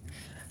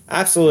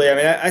 absolutely. I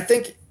mean,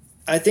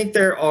 I think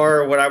there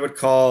are what I would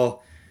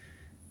call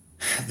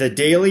the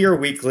daily or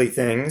weekly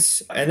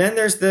things, and then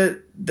there's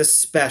the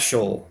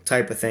special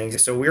type of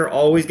things. So we're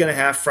always going to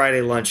have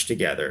Friday lunch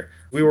together.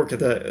 We work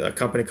with a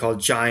company called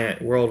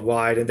Giant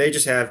Worldwide, and they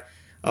just have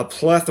a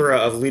plethora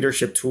of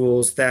leadership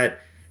tools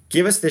that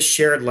give us this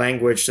shared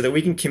language so that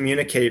we can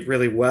communicate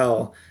really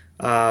well.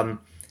 And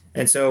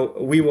so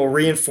we will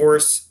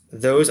reinforce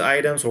those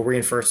items. We'll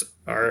reinforce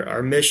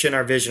our mission,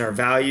 our vision, our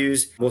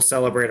values. We'll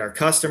celebrate our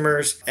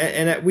customers.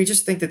 And we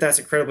just think that that's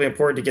incredibly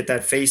important to get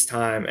that face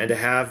time and to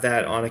have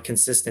that on a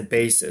consistent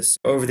basis.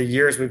 Over the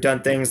years, we've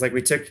done things like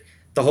we took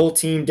the whole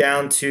team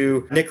down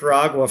to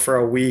Nicaragua for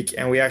a week,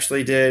 and we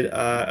actually did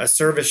a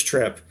service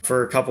trip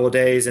for a couple of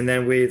days. And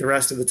then the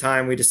rest of the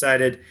time we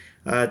decided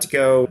to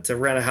go to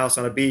rent a house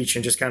on a beach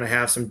and just kind of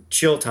have some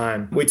chill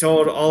time. We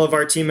told all of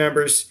our team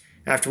members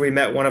after we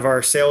met one of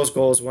our sales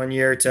goals one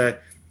year to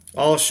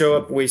all show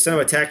up. We sent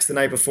them a text the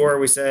night before.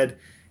 We said,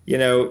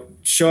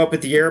 show up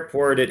at the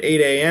airport at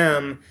 8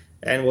 a.m.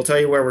 and we'll tell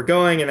you where we're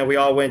going. And then we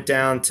all went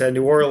down to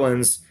New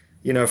Orleans,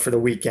 for the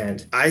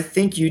weekend. I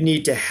think you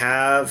need to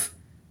have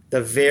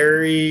the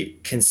very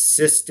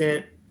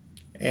consistent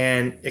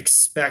and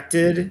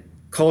expected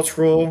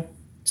cultural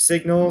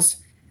signals.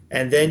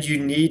 And then you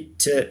need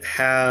to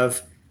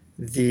have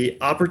the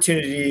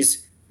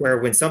opportunities where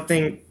when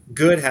something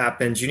good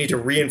happens, you need to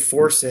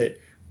reinforce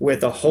it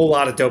with a whole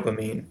lot of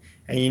dopamine.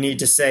 And you need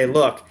to say,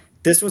 look,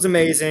 this was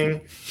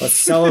amazing. Let's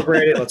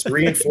celebrate it. Let's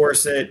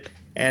reinforce it.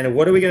 And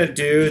what are we going to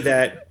do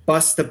that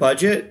busts the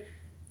budget?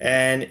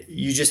 And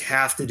you just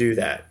have to do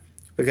that.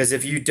 Because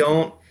if you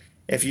don't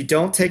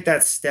take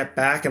that step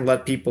back and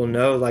let people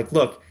know, like,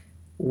 look,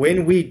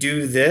 when we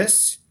do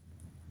this,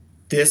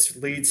 this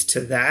leads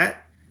to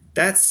that.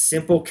 That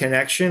simple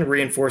connection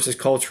reinforces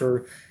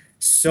culture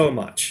so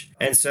much.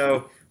 And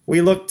so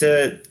we look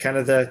to kind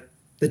of the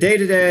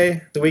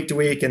day-to-day, the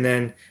week-to-week, and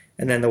then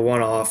the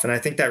one-off. And I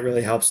think that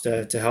really helps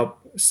to help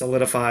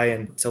solidify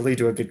and to lead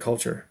to a good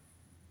culture.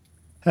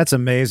 That's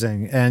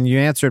amazing. And you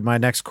answered my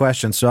next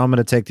question. So I'm going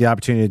to take the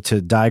opportunity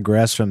to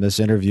digress from this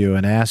interview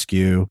and ask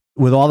you,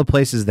 with all the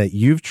places that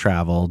you've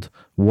traveled,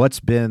 what's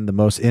been the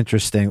most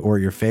interesting or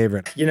your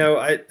favorite?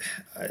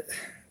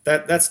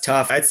 That's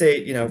tough. I'd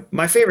say,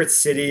 my favorite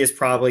city is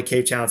probably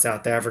Cape Town,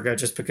 South Africa,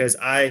 just because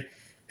I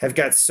have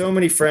got so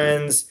many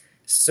friends,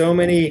 so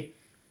many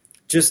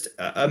just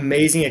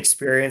amazing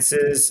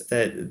experiences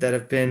that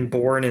have been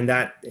born in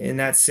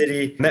that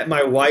city. Met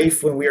my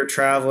wife when we were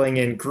traveling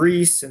in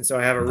Greece, and so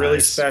I have a really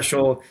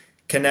special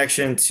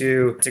connection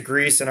to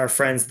Greece and our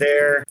friends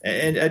there.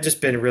 And I've just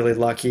been really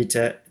lucky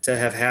to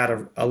have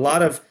had a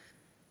lot of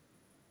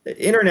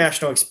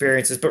international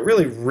experiences, but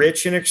really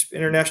rich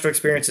international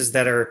experiences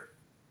that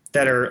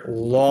are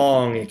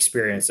long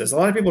experiences. A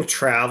lot of people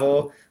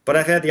travel, but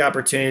I've had the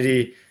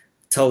opportunity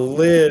to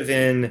live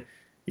in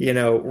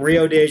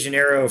Rio de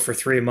Janeiro for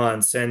 3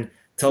 months, and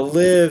to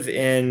live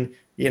in,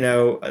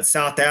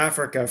 South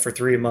Africa for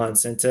 3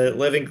 months, and to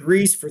live in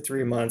Greece for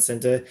 3 months.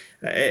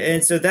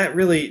 And so that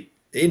really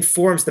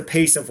informs the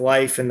pace of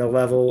life and the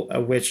level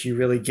at which you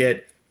really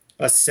get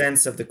a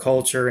sense of the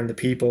culture and the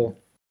people.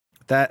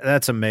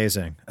 That's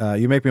amazing.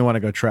 You make me want to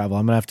go travel.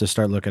 I'm going to have to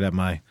start looking at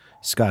my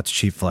Scott's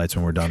cheap flights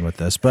when we're done with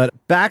this.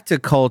 But back to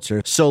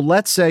culture. So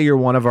let's say you're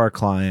one of our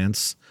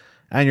clients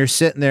and you're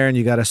sitting there and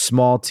you got a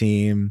small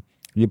team.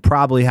 You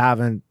probably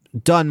haven't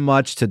done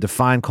much to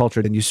define culture,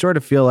 and you sort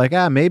of feel like,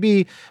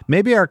 maybe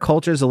our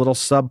culture is a little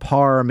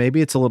subpar, or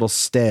maybe it's a little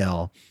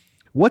stale.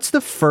 What's the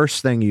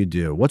first thing you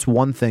do? What's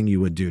one thing you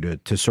would do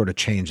to sort of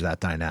change that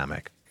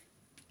dynamic?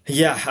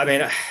 Yeah, I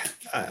mean,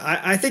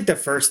 I think the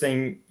first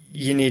thing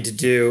you need to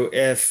do,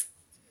 if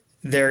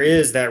there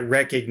is that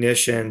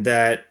recognition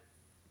that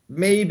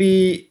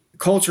maybe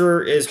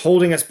culture is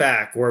holding us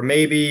back, or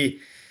maybe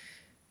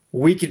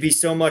we could be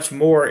so much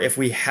more if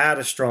we had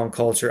a strong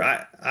culture.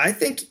 I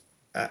think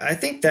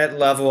that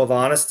level of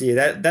honesty,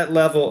 that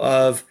level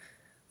of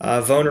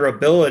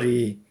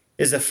vulnerability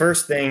is the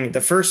first thing.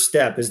 The first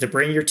step is to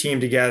bring your team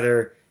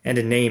together and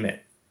to name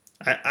it.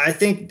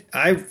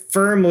 I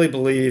firmly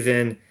believe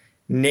in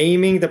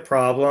naming the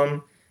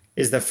problem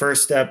is the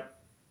first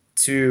step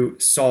to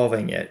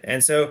solving it.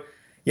 And so,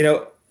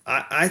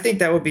 I think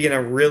that would be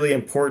a really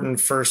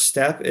important first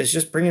step, is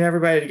just bringing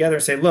everybody together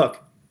and say,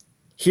 look,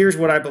 here's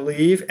what I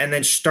believe, and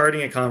then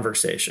starting a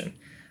conversation.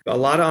 A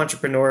lot of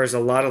entrepreneurs, a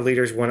lot of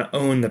leaders want to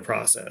own the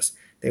process.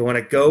 They want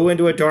to go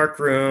into a dark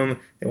room,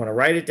 they want to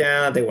write it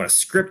down, they want to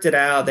script it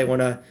out, they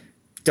want to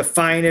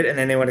define it, and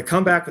then they want to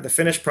come back with a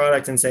finished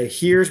product and say,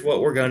 here's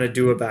what we're going to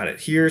do about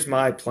it. Here's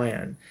my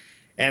plan.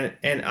 And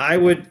I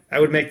would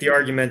make the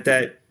argument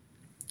that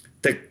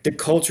the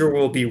culture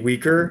will be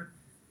weaker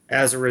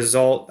as a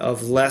result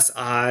of less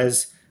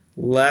eyes,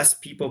 less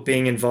people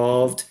being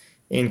involved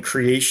in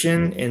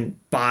creation and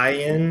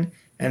buy-in.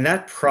 And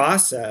that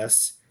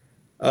process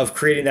of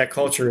creating that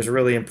culture is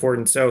really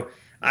important. So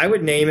I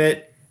would name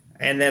it,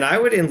 and then I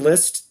would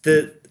enlist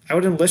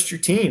your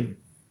team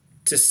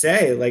to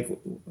say, like,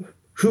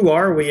 who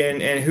are we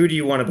and who do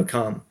you want to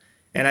become?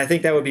 And I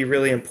think that would be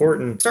really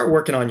important. Start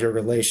working on your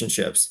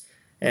relationships.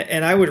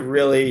 And I would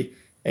really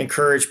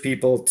encourage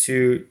people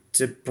to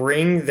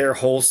bring their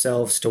whole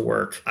selves to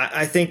work.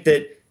 I think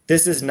that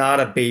this is not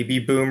a baby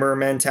boomer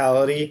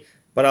mentality,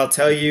 but I'll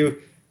tell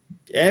you,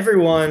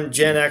 everyone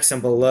Gen X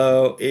and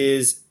below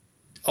is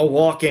a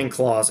walk-in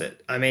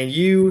closet. I mean,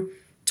 you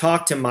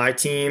talk to my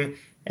team,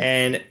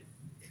 and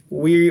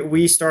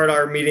we start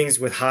our meetings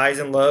with highs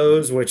and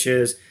lows, which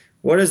is,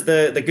 what is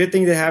the good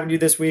thing that happened to you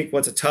this week?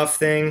 What's a tough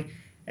thing?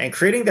 And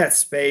creating that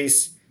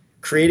space,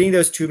 creating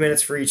those 2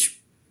 minutes for each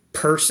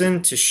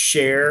person to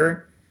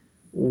share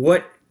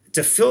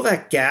to fill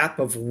that gap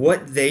of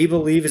what they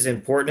believe is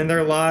important in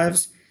their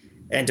lives,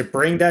 and to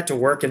bring that to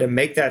work and to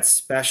make that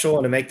special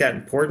and to make that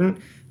important,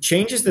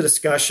 changes the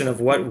discussion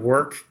of what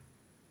work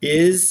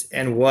is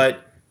and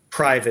what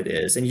private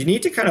is. And you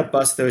need to kind of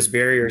bust those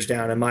barriers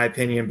down, in my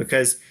opinion,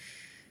 because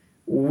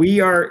we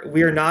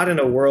are not in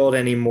a world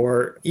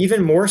anymore,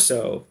 even more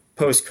so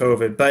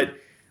post-COVID, but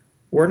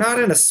we're not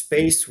in a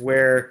space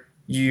where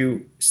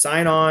you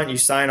sign on, you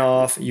sign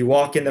off, you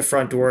walk in the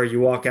front door, you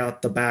walk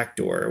out the back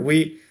door.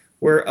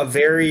 We're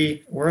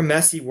a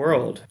messy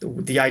world.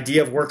 The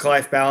idea of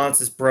work-life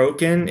balance is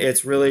broken.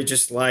 It's really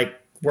just like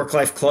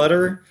work-life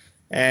clutter.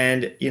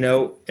 And,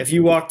 if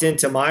you walked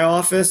into my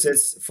office,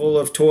 it's full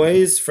of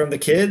toys from the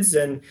kids,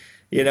 and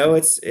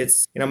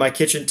it's my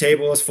kitchen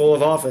table is full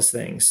of office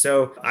things.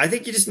 So I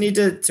think you just need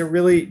to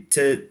really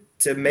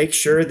make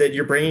sure that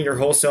you're bringing your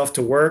whole self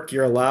to work.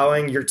 You're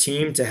allowing your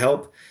team to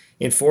help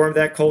inform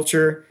that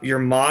culture. You're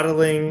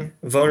modeling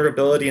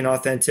vulnerability and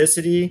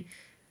authenticity.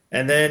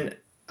 And then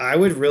I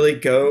would really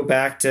go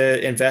back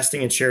to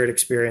investing in shared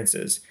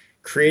experiences,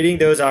 creating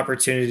those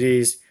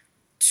opportunities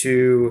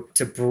to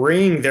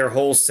bring their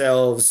whole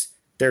selves,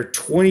 their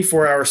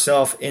 24-hour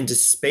self into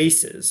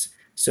spaces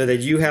so that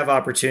you have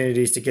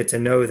opportunities to get to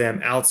know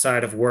them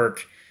outside of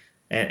work.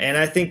 And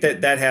I think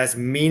that has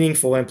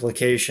meaningful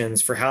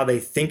implications for how they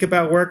think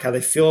about work, how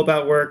they feel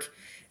about work,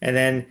 and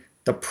then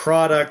the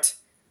product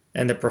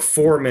and the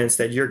performance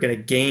that you're going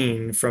to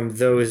gain from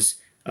those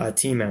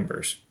team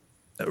members.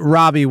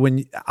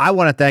 Robbie, I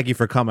want to thank you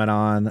for coming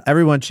on.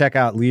 Everyone check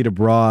out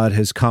LeadAbroad,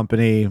 his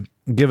company.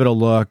 Give it a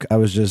look. I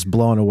was just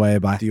blown away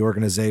by the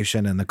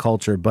organization and the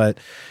culture. But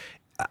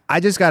I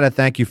just got to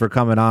thank you for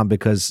coming on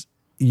because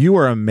you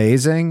are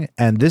amazing.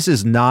 And this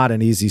is not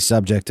an easy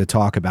subject to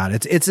talk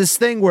about. It's this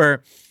thing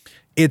where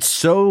it's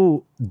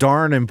so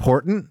darn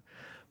important,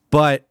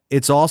 but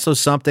it's also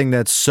something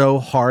that's so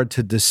hard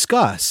to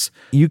discuss.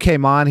 You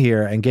came on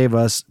here and gave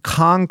us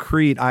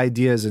concrete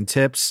ideas and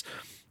tips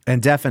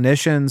and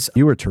definitions.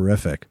 You were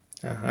terrific.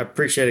 I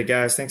appreciate it,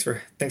 guys. Thanks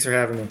for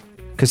having me.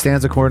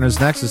 Costanza Corner's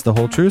next is The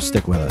Whole Truth.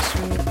 Stick with us.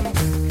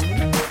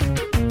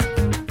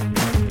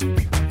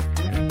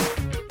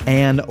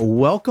 And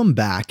welcome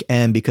back.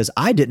 And because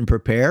I didn't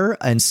prepare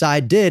and Cy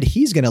did,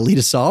 he's going to lead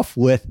us off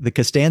with the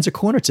Costanza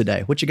Corner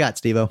today. What you got,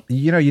 Steve-O?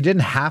 You didn't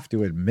have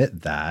to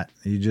admit that.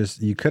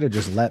 You could have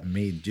just let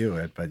me do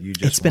it, but you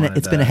just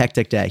It's been a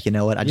hectic day. You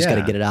know what? I just got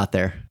to get it out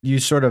there. You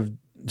sort of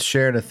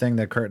shared a thing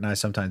that Kurt and I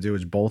sometimes do,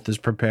 is both is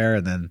prepare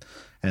and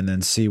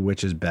then see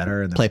which is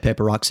better. And then play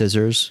paper, rock,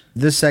 scissors.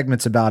 This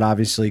segment's about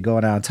obviously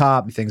going out on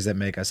top, things that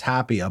make us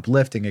happy,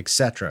 uplifting,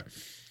 etc.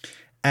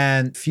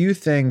 And few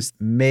things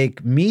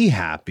make me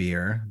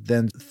happier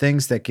than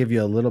things that give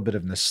you a little bit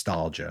of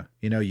nostalgia.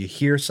 You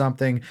hear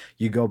something,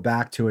 you go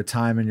back to a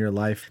time in your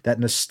life, that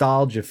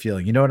nostalgia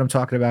feeling. You know what I'm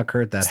talking about,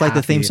 Kurt? It's like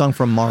the theme song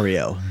from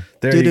Mario.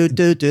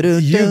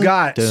 You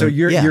got it. So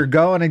you're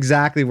going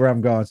exactly where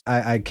I'm going.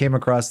 I came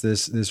across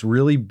this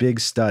really big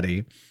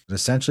study.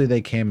 Essentially,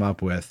 they came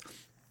up with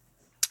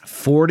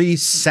 40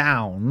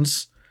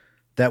 sounds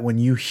that when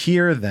you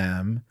hear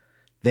them,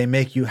 they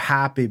make you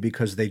happy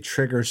because they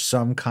trigger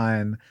some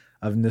kind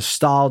of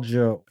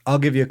nostalgia. I'll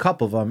give you a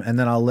couple of them, and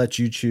then I'll let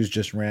you choose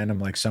just random,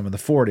 like some of the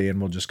 40,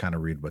 and we'll just kind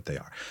of read what they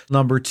are.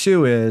 Number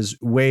 2 is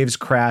waves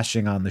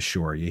crashing on the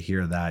shore. You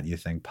hear that, you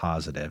think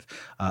positive.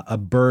 A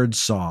bird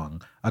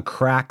song, a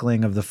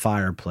crackling of the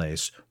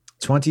fireplace.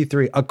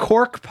 23, a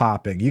cork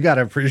popping. You got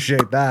to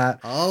appreciate that.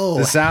 Oh,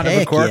 the sound of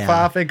a cork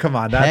popping. Come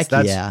on,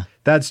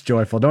 that's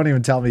joyful. Don't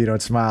even tell me you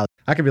don't smile.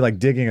 I could be like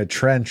digging a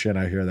trench and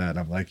I hear that and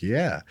I'm like,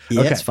 yeah.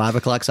 Yeah, okay. It's 5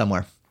 o'clock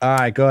somewhere. All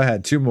right, go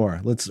ahead. 2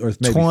 more. Let's. Or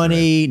maybe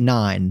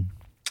 29.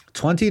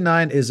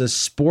 29 is a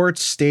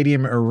sports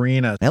stadium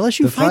arena.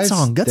 LSU fight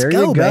song. Let's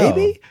go,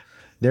 baby.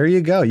 There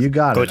you go. You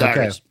got it.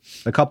 Okay,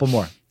 a couple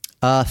more.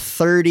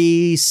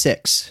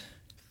 36.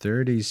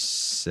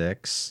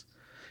 36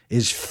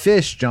 is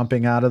fish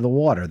jumping out of the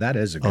water. That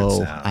is a good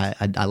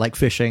sound. I like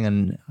fishing,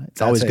 and it's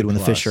always good when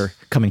the fish are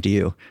coming to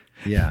you.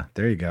 Yeah,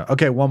 there you go.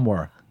 Okay, one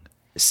more.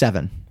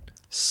 7.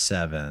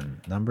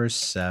 Number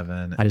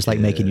 7. I just like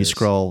making you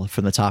scroll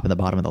from the top and the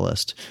bottom of the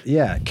list.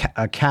 Yeah,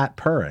 a cat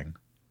purring.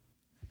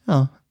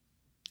 Oh,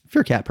 if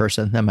you're a cat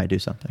person, that might do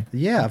something.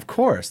 Yeah, of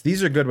course.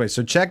 These are good ways.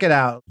 So check it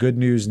out.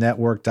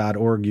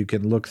 goodnewsnetwork.org. You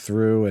can look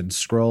through and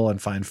scroll and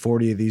find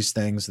 40 of these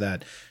things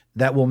that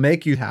will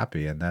make you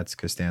happy. And that's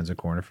Costanza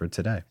Corner for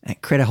today.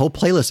 And create a whole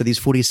playlist of these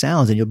 40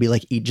 sounds and you'll be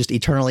like just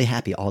eternally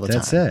happy all the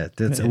time.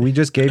 That's it. We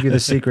just gave you the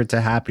secret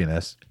to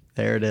happiness.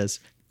 There it is.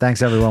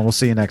 Thanks, everyone. We'll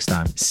see you next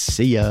time.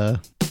 See ya.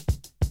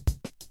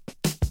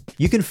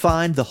 You can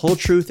find The Whole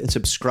Truth and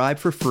subscribe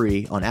for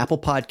free on Apple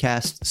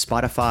Podcasts,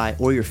 Spotify,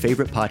 or your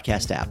favorite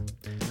podcast app.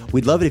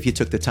 We'd love it if you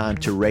took the time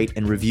to rate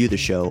and review the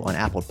show on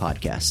Apple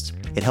Podcasts.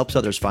 It helps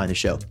others find the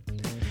show.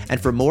 And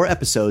for more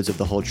episodes of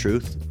The Whole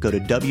Truth, go to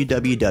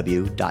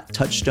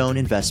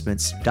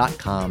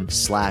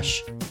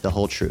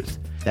www.touchstoneinvestments.com/thewholetruth.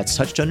 That's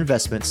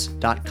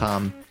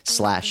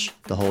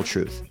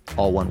touchstoneinvestments.com/thewholetruth.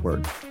 All one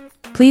word.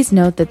 Please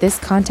note that this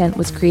content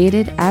was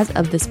created as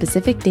of the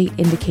specific date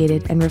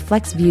indicated and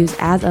reflects views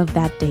as of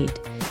that date.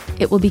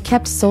 It will be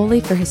kept solely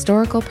for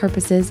historical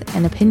purposes,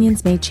 and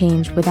opinions may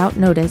change without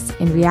notice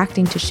in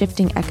reacting to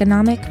shifting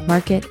economic,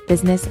 market,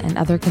 business, and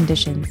other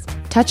conditions.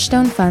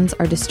 Touchstone funds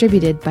are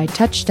distributed by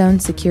Touchstone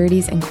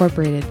Securities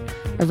Incorporated,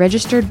 a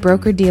registered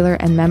broker-dealer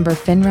and member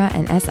FINRA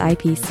and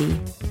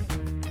SIPC.